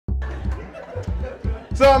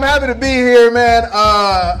So I'm happy to be here, man.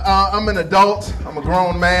 I'm an adult. I'm a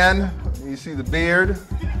grown man. You see the beard?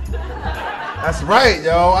 That's right,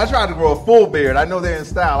 yo. I tried to grow a full beard. I know they're in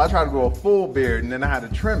style. I tried to grow a full beard, and then I had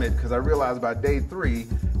to trim it because I realized by day 3,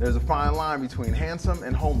 there's a fine line between handsome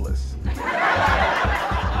and homeless.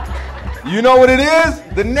 You know what it is?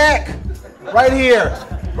 The neck. Right here.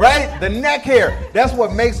 Right? The neck hair. That's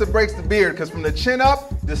what makes or breaks the beard, because from the chin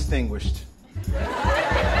up, distinguished.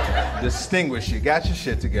 Distinguished. You got your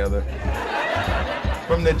shit together.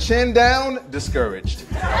 From the chin down, discouraged.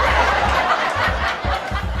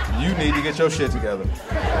 You need to get your shit together.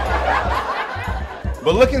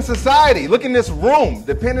 But look in society, look in this room.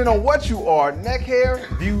 Depending on what you are, neck hair,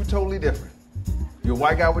 viewed totally different. You're a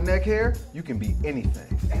white guy with neck hair, you can be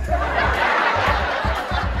anything.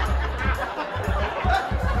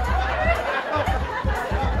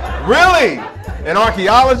 Really? An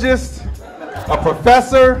archaeologist, a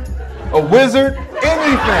professor, a wizard,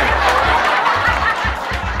 anything.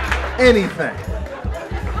 Anything.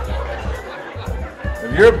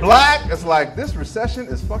 If you're black, it's like, this recession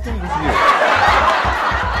is fucking with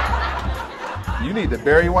you. You need to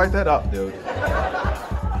Barry White that up, dude.